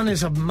my son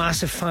is a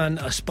massive fan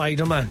of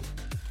Spider-Man?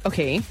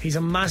 Okay. He's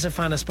a massive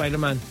fan of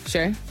Spider-Man.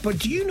 Sure. But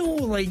do you know,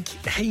 like,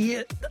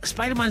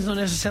 Spider-Man's not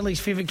necessarily his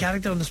favourite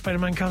character on the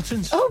Spider-Man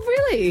cartoons? Oh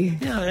really?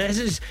 Yeah, this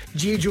is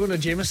J. Jonah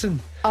Jameson,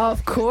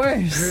 Of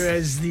course. who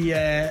is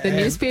the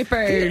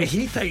newspaper.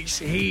 He thinks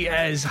he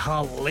is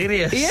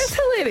hilarious. He is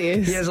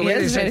hilarious. He is hilarious.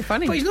 He is very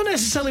funny. But he's not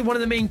necessarily one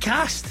of the main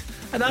cast.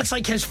 And that's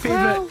like his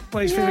favourite,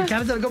 Well, yeah. favourite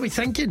character. It got me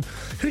thinking,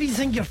 who do you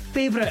think your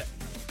favourite,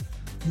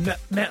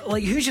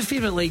 like, who's your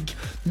favourite, like,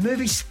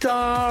 movie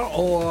star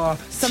or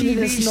Somebody TV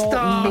that's not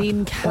star?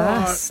 main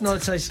cast. Or, no,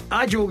 it's like,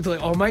 I joked, like,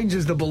 oh, mine's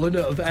is the balloon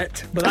out of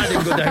it, but that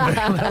didn't go down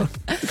very well.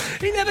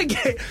 He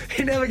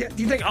never get,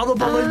 do you think other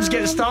balloons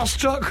get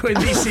starstruck when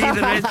they see the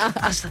red?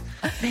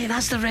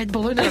 That's the red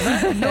balloon out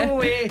of it. No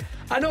way.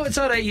 I know it's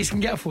alright, you can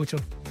get a photo.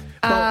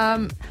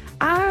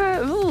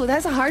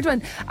 That's a hard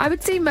one. I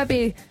would say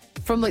maybe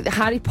from like the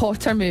Harry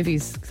Potter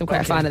movies, because I'm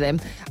quite a fan of them.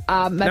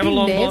 Maybe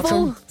Neville Neville.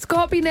 Longbottom. It's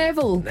got to be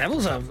Neville.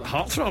 Neville's a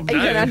heartthrob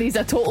Yeah, now. and he's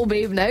a total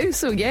babe now,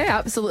 so yeah,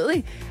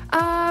 absolutely.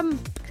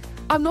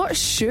 I'm not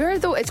sure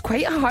though. It's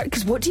quite hard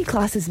because what do you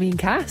class as main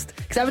cast?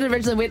 Because I would have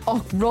originally went,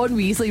 oh, Ron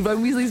Weasley.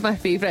 Ron Weasley's my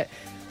favourite.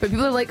 But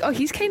people are like, oh,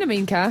 he's kind of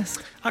main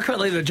cast. I quite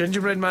like the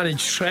gingerbread man in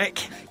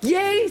Shrek.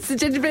 Yes, the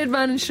gingerbread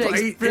man and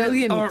Shrek's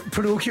brilliant. Or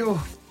Pinocchio.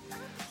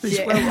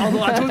 Yeah. Well,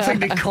 although I don't think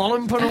they call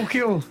him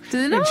Pinocchio.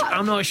 Do they not?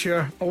 I'm not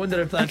sure. I wonder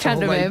if that's I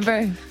can't all, like,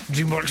 remember.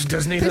 DreamWorks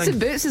Disney Puss in thing.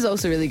 Boots is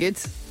also really good.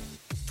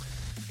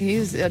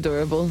 He's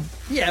adorable.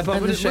 Yeah, but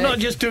And the we're not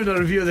Shrek. just doing a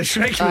review of the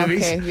Shrek Okay,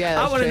 movies. yeah,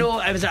 I that's want to true. know,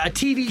 is it a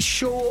TV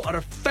show or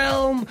a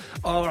film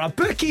or a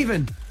book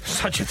even?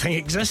 Such a thing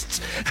exists.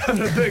 Or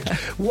a book.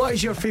 What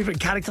is your favourite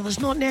character that's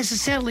not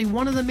necessarily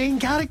one of the main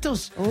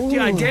characters? Do you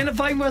Ooh.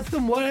 identify with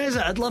them? What is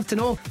it? I'd love to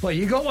know. Well,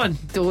 you got one.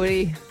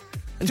 Dory.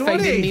 And Dory?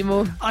 Finding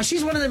Nemo. Oh,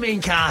 she's one of the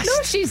main cast. No,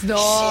 she's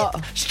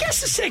not. She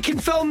gets the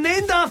second film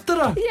named after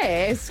her.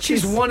 Yes.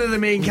 She's one of the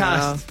main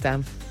cast. Oh,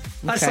 damn.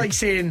 That's Okay. like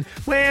saying,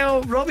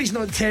 well, Robbie's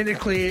not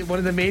technically one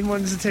of the main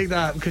ones to take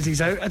that because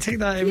he's out. I take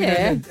that every now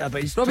Yeah. and then.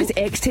 But he's Robbie's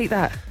ex take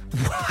that.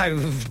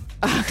 Wow,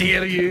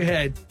 dare you,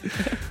 head.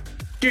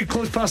 Good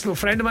close personal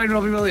friend of mine,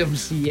 Robbie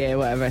Williams. Yeah,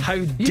 whatever. How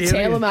you dare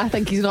tell you. him I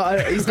think he's not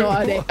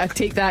a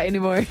take that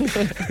anymore.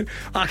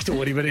 Don't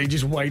worry about it, he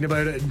just whine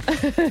about it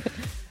and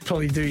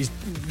probably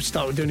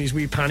start doing his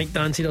wee panic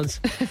dance he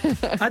does.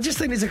 I just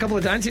think there's a couple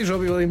of dances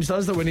Robbie Williams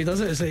does that when he does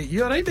it, it's like,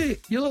 you alright,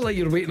 mate? You look like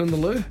you're waiting on the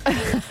loo.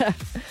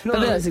 You know,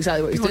 But that's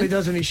exactly what he's what he doing.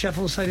 does when he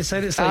shuffles side to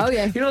side. It's like, Oh,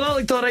 yeah. you know, that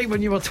looked alright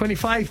when you were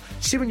 25.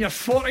 See, when you're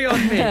 40 on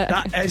me,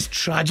 that is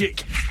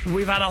tragic.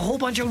 We've had a whole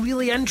bunch of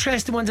really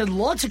interesting ones and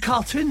lots of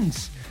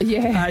cartoons.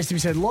 Yeah. As to be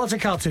said, lots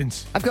of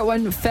cartoons. I've got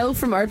one. Phil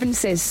from Urban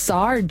says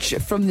Sarge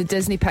from the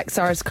Disney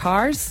Pixar's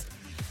Cars.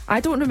 I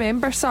don't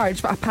remember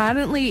Sarge, but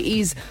apparently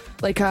he's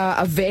like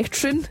a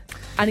veteran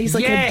and he's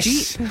like yes. a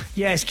Jeep.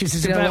 Yes, because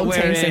there's Been a a bit long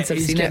where time since I've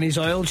he's seen getting it. his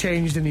oil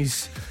changed and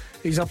he's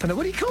up in the,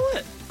 what do you call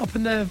it? Up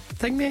in the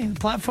thingy, the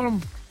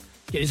platform.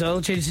 Get his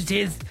oil changed.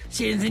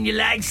 See anything you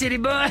like, city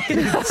boy?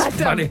 It's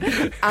funny.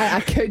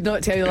 I could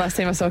not tell you the last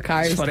time I saw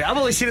Cars. It's funny. I've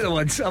only seen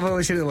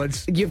it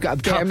once. You've got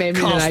a better memory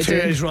than I Cars 2 do.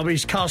 is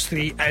rubbish. Cars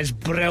 3 is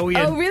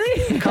brilliant. Oh,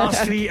 really? Cars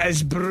 3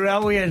 is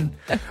brilliant.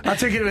 I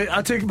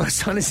took my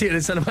son to see it in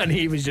the cinema and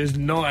he was just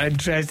not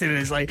interested. And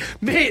it's like,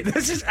 mate,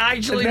 this is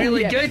actually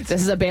really Yeah. good.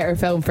 This is a better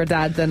film for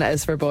dad than it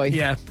is for boy.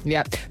 Yeah.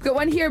 Yeah. We've got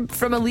one here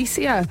from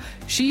Alicia.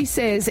 She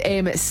says,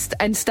 in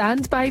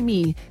Stand By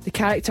Me, the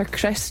character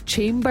Chris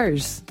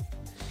Chambers.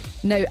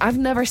 Now, I've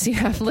never seen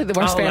him like the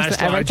worst Oh, person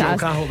that's not ever a to joke.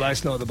 ask. I hope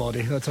that's not the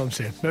body. That's what I'm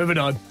saying. Moving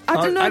on. I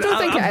don't know. I don't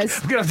think it is.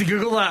 I'm going to have to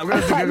Google that. I'm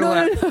going to have to Google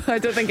no, that. no, I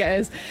don't think it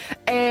is.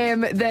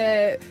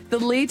 The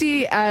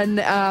lady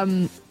and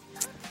I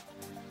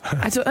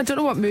don't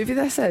know what movie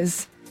this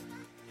is.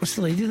 What's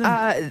the lady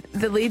then?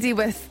 The lady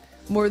with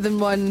more than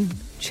one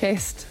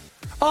chest.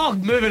 Oh,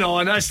 moving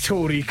on. That's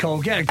Total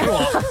Recall. Get it. Grow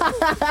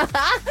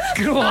up.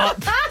 Grow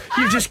up.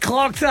 You've just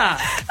clocked that.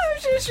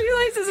 I've just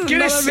realised this is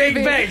Goodness another sake,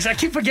 movie. Bex. I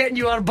keep forgetting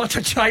you are but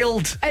a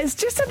child. It's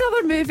just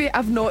another movie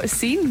I've not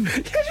seen. You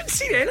haven't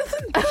seen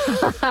anything.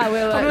 Well, I've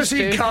not that's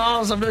seen true.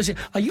 Cars. I've not seen.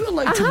 Are you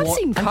allowed I to have watch?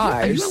 seen Are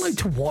Cars. you allowed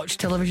to watch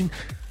television?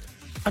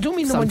 I don't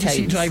mean the ones you see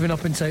Sometimes. driving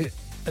up inside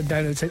and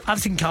down outside.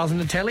 I've seen Cars on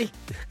the telly.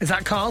 Is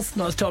that Cars?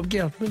 No, it's Top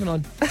Gear. Moving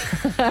on.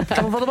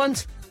 Couple of other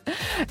ones.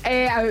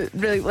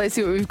 Let's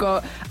see what we've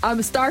got.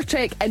 Star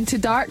Trek Into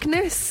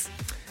Darkness.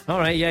 All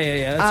right.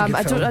 Yeah. That's a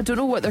good film. I don't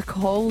know what they're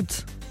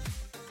called.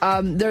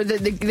 They're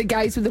the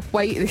guys with the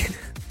white.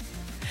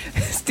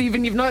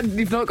 Stephen, you've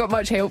not got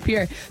much help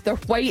here. They're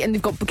white and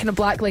they've got kind of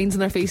black lines on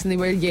their face and they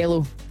wear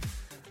yellow.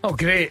 Oh,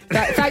 great.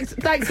 Thanks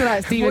for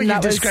that, Stephen. What you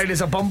That was- described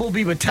as a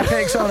bumblebee with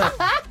Tipex on it.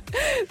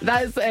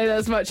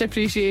 That's much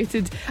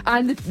appreciated.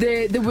 And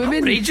the I'm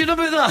woman, raging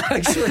about that,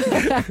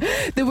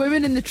 actually. the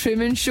woman in the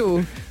Truman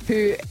Show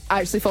who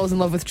actually falls in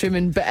love with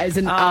Truman but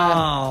isn't.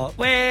 Oh,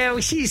 well,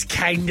 she's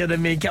kind of the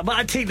makeup, but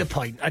I take the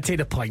point.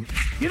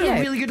 You're Yeah.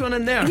 a really good one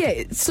in there.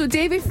 Yeah. So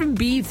David from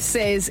Beath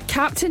says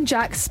Captain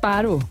Jack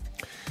Sparrow.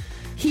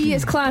 He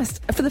is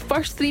classed for the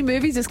first 3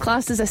 movies. Is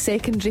classed as a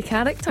secondary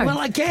character. Well,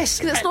 I guess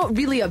 'Cause it's not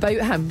really about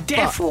him. but-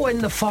 Defo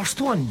in the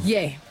first one.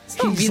 Yeah.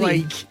 It's not He's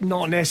really. like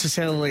not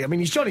necessarily. I mean,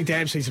 he's Johnny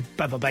Depp, so he's a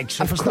bit of a big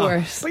superstar.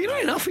 course. But you know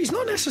enough. He's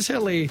not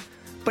necessarily.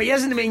 But he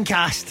is in the main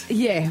cast.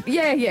 Yeah. He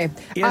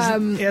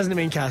is in the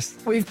main cast.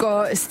 We've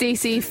got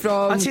Stacey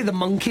from. I'd say the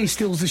monkey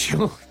steals the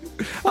show.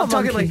 What I'm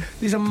talking monkey? like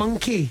there's a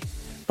monkey.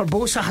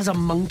 Barbosa has a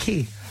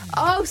monkey.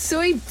 Oh,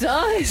 so he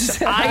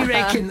does. I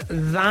reckon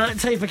that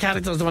type of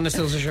character is the one that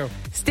steals the show.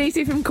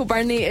 Stacey from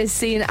Kilburney is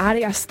saying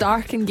Arya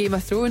Stark in Game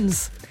of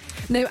Thrones.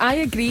 Now, I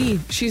agree.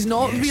 She's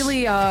not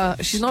really a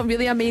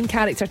main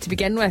character to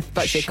begin with,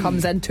 but she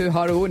comes into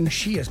her own.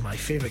 She is my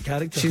favourite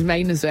character. She's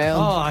mine as well.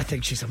 Oh, I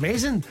think she's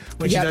amazing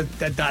when Yep. she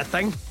did that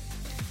thing.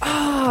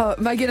 Oh,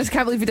 my goodness,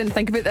 can't believe we didn't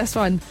think about this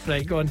one.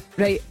 Right, go on.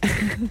 Right.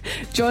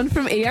 John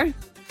from Ayr.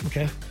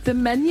 Okay. The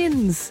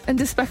Minions in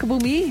Despicable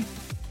Me.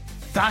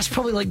 That's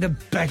probably like the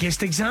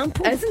biggest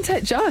example. Isn't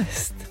it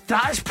just?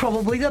 That's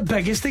probably the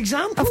biggest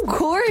example. Of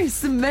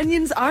course, the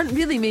Minions aren't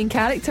really main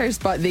characters,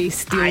 but they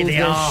steal Aye, they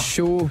the are.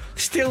 show.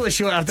 Steal the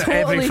show after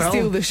Totally every film.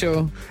 steal the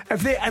show.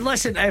 If they and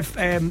listen,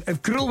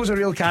 if Gruel was a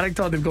real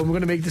character, they've gone, we're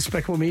going to make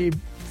Despicable Me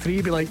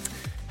 3. Be like,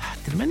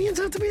 did the Minions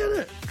have to be in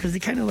it? Because they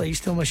kind of like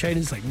steal my shine.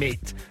 It's like,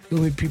 mate, the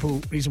only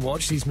reason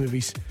watch these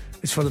movies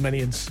is for the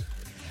Minions.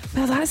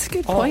 Well, that's a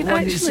good All point,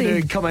 one needs to do actually.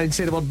 is come in and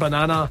say the word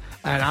banana,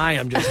 and I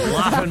am just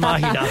laughing my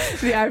head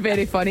off. They are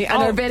very funny.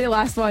 And Oh. our very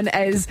last one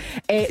is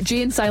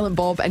Jay and Silent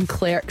Bob and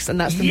Clerks, and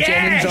that's from Jen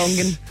and Yes!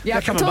 Jongen. They're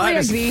Yeah, coming totally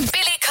back. agree.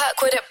 Billy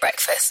Kirkwood at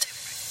breakfast.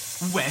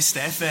 West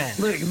FM.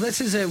 Look,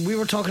 this is we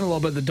were talking a lot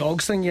about the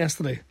dogs thing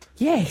yesterday,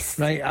 Yes.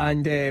 right?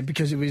 And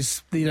because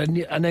they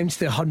announced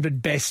the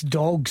 100 best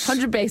dogs.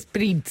 100 best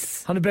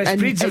breeds. 100 best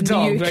breeds in of the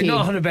dogs, UK. right? Not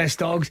 100 best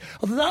dogs.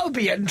 Although that would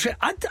be interesting.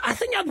 I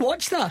think I'd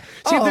watch that.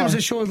 See if there was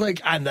a show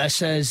like, and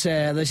this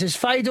is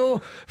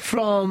Fido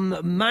from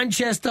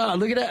Manchester. I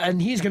look at it,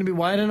 and he's going to be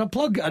wiring a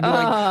plug. I'd be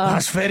like,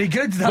 that's very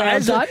good. That Well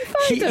is done,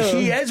 Fido.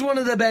 he is one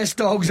of the best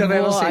dogs I've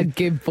ever What a seen.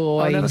 good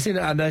boy. I've never seen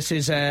it. And this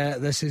is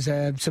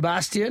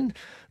Sebastian,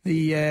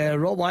 the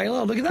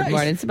Rottweiler. Look at that. Good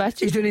morning, He's-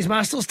 Sebastian. He's doing his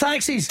master's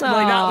taxis.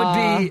 Like, that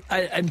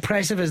would be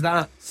impressive as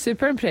that.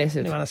 Super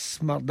impressive. You want a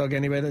smart dog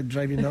anyway that'd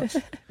drive you nuts.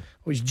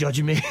 Always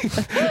judging me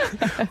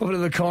over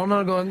in the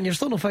corner going, you're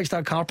still not fixed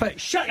that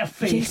carpet. Shut your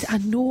face. Yes, I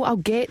know. I'll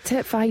get to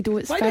it, Fido.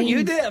 It's Why fine. don't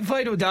you do it?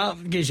 Fido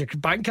that gives your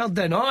bank card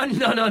then. Oh,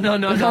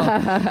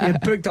 no. You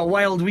booked a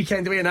wild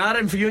weekend away in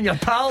Arran for you and your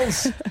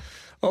pals.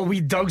 All wee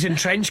dogs in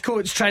trench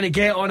coats trying to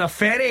get on a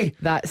ferry.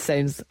 That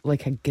sounds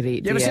like a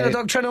great You ever day seen a out.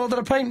 dog trying to order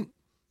a pint?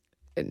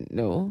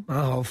 No. I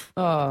have.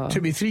 Oh.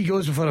 Took me 3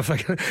 goes before I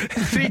figured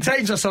 3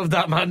 times I served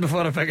that man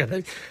before I figured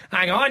out.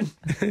 Hang on.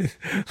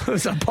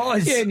 There's a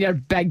pause. You in your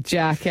big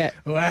jacket.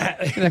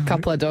 What? And a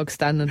couple of dogs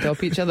standing on top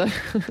of each other.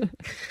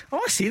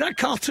 Oh, I see that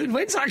cartoon.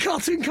 When's that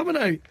cartoon coming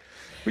out?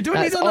 We don't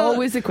That's need another,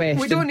 always the question.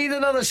 We don't need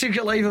another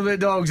Secret Life about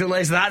dogs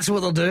unless that's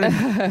what they're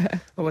doing.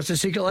 Oh, what's the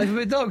Secret Life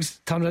about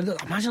dogs? Turn around.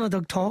 Imagine a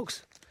dog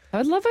talks. I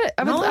would love it.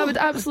 I would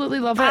absolutely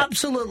love it.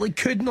 Absolutely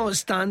could not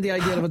stand the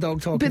idea of a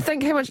dog talking. But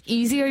think how much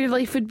easier your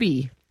life would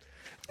be.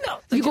 no,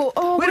 You go,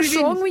 oh, Where what's have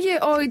you wrong been? with you?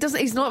 Oh,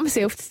 he's not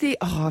himself today.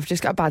 Oh, I've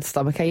just got a bad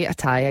stomach. I ate a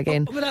tie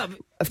again. But that-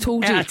 I've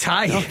told Ate you. a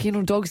tie? Oh, you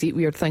know, dogs eat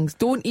weird things.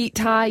 Don't eat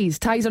ties.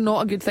 Ties are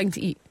not a good thing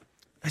to eat.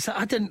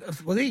 I didn't.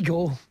 Well, there you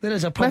go. There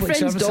is a My public friend's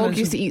service dog announcement.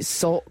 used to eat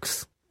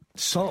socks,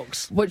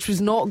 Socks which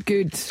was not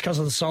good. because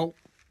of the salt.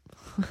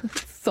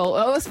 Salt.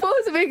 Oh, I suppose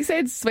it makes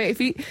sense. Sweaty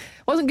feet.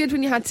 Wasn't good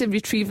when you had to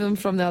retrieve them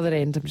from the other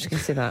end. I'm just going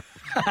to say that.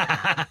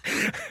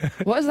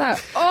 What is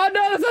that? Oh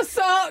no, there's a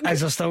sock.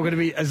 Is there still going to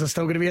be? Is there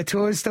still going to be a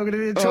toes? Still going to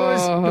be a toes?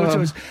 Oh. No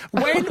toes.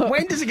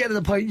 When does it get to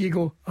the point you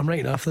go? I'm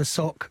writing off this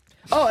sock.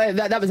 Oh,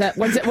 that was it.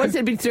 Once it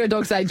had been through a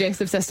dog's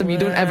digestive system, you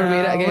don't ever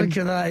wear it again. Look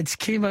at that. It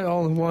came out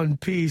all in one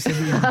piece. I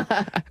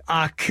mean,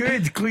 I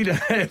could clean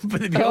it out, but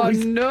there'd be Oh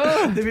always,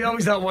 no! there'd be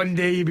always that one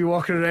day you'd be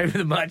walking around with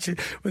the match with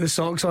the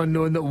socks on,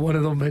 knowing that one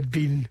of them had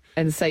been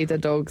Inside a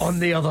dog's. on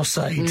the other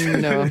side.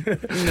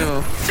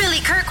 No. Billy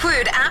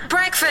Kirkwood at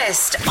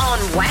breakfast on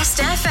West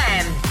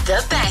FM.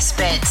 The best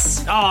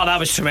bits. Oh, that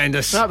was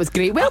tremendous. That was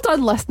great. Well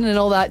done listening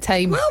all that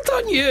time. Well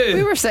done, you.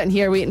 We were sitting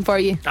here waiting for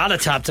you. I'd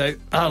have tapped out.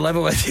 I'll live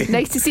it with you.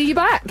 Nice to see you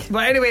back.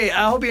 But anyway,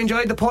 I hope you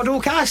enjoyed the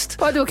Podocast.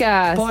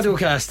 Podcast.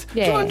 Podocast. Do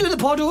Yeah. you want to do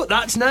the Podo?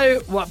 That's now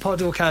what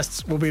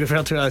Podocasts will be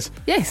referred to as.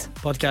 Yes.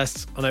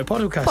 Podcasts are now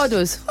Podocasts.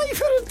 Podos. How you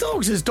feeling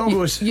dogs as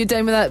doggos? You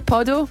down with that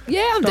podo?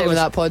 Yeah, I'm down with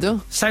that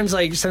podo. Sounds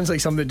like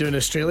something they do in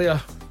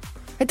Australia.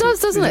 It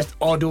does, doesn't it? Just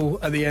Odo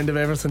at the end of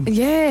everything.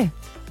 Yeah.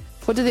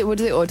 What do they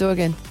auto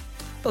again?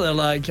 Well, they're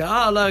like,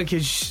 look,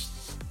 it's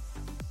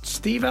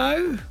Steve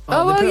O.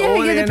 Oh, well, put yeah, O at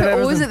the they end put of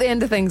O's everything. at the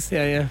end of things.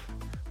 Yeah.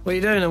 What are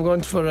you doing? I'm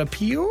going for a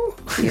PO?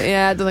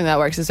 Yeah, I don't think that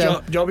works as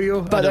well. Jobbio?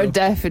 But they're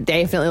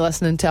definitely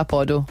listening to a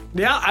podo.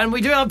 Yeah, and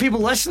we do have people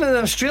listening in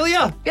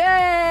Australia.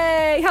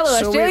 Yay! Hello,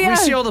 So Australia. we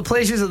see all the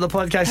places that the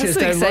podcast gets so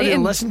downloaded exciting.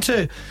 and listened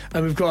to.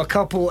 And we've got a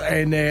couple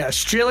in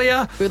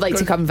Australia. We'd like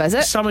to come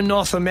visit. Some in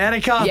North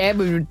America. Yeah,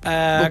 we'll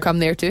come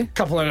there too. A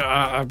couple in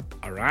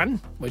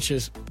Iran, which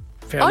is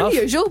fair enough.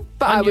 Unusual,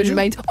 but I wouldn't Unusual.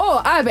 mind.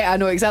 Oh, I bet I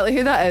know exactly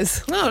who that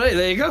is. All right,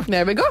 there you go.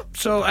 There we go.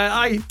 So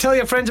I tell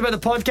your friends about the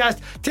podcast.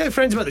 Tell your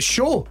friends about the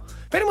show.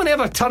 If anyone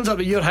ever turns up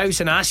at your house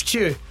and asks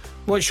you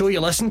what show you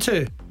listen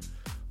to,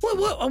 what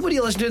do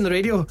you listen to in the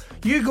radio?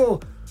 You go,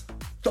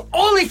 the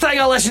only thing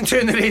I listen to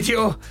in the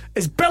radio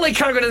is Billy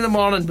Kirkwood in the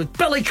morning with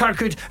Billy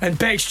Kirkwood and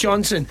Bex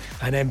Johnson,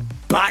 and then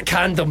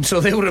backhand them so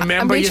they'll I'm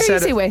remember pretty you sure you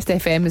said say it. West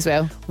FM as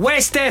well.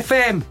 West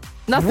FM.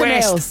 Nothing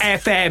West else.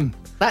 FM.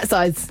 That's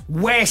us.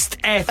 West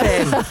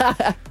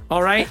FM.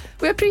 All right?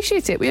 We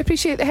appreciate it. We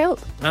appreciate the help.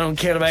 I don't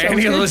care about Sounds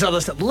any of good. those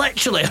other stuff.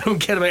 Literally, I don't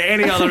care about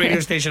any other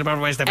radio station apart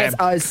from West FM. It's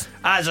us.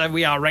 As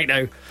we are right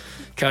now.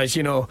 Because,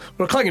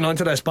 we're clinging on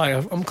to this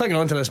I'm clinging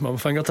on to this with my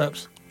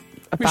fingertips.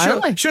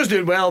 Apparently. Show's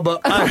doing well,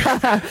 but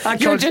I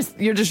You're can't.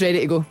 just ready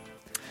to go.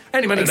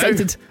 Any minute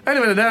excited. now. Any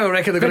minute now, I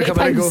reckon they're going to Ready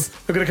come in and go. pins.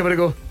 They're going to come in and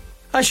go,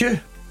 that's you.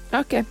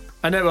 Okay.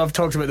 I know I've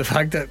talked about the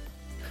fact that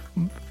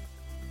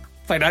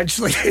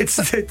financially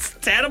it's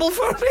terrible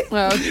for me.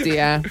 Oh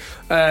dear.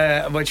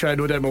 Which I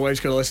know that my wife's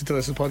going to listen to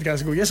this podcast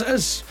and go, yes, it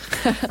is.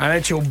 And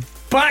then she'll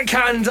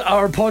backhand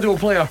our Podo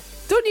player.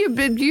 Don't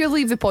you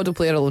leave the podo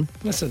player alone.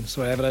 Listen,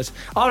 so whatever it is.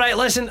 All right,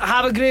 listen,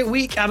 have a great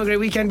week, have a great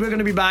weekend. We're going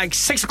to be back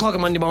 6 o'clock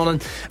on Monday morning,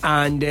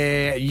 and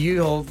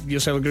you have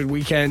yourself a good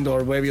weekend,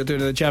 or whatever you're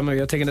doing at the gym, or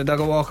you're taking a dog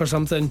walk or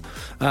something.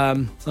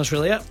 That's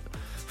really it.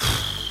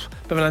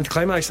 Bit of an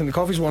anticlimax and the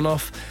coffee's worn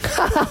off.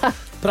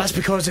 But that's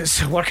because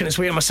it's working its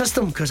way in my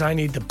system, because I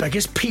need the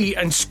biggest pee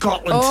in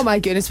Scotland. Oh my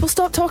goodness. We'll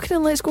stop talking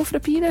and let's go for a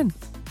pee then.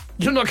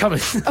 You're not coming.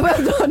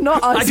 Well, no,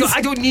 not us.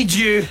 I don't need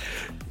you.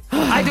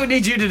 I don't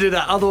need you to do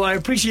that, although I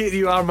appreciate that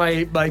you are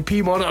my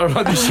pee monitor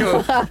on the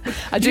show.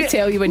 I do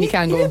tell you when you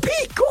can Need go. a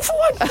pee? Go for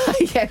one.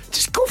 Yeah.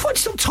 Just go for it.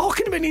 Stop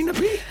talking about needing a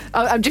pee.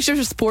 I'm just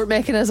your support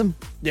mechanism.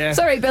 Yeah. It's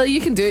all right, Billy, you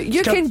can do it.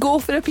 You can go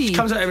for a pee.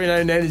 Comes out every now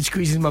and then and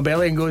squeezes my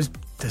belly and goes,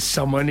 does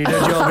someone need a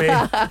job,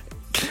 eh?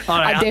 All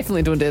right. I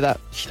definitely don't do that.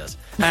 She does.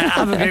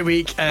 Have a great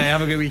week.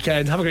 Have a great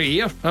weekend. Have a great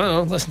year. I don't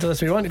know. Listen to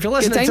this if you want. If you're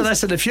listening to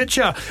this in the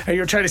future and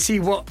you're trying to see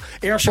what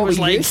Ayrshire What was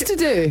we like used to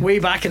do. way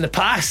back in the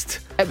past,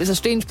 It was a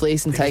strange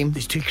place and time.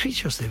 these two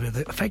creatures, they were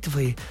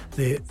effectively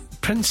the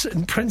prince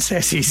and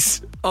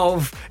princesses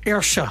of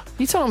Ayrshire.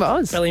 You talking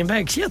about us? Billy and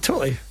Biggs. Yeah,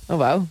 totally. Oh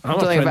wow. I I'm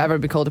don't a think I've prin- ever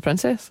been called a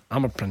princess.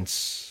 I'm a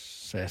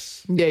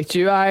princess. Yes,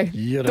 you are.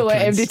 You're a Don't let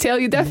prince. anybody tell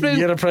you different.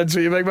 You're a prince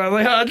with your big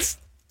manly hands.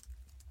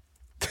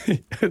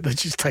 They're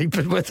just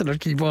typing with on her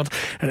keyboard,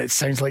 and it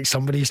sounds like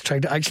somebody's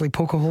trying to actually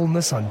poke a hole in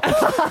the sun.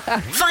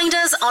 Find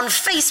us on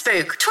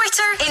Facebook,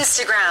 Twitter,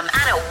 Instagram, and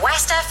at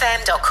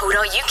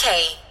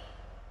westfm.co.uk.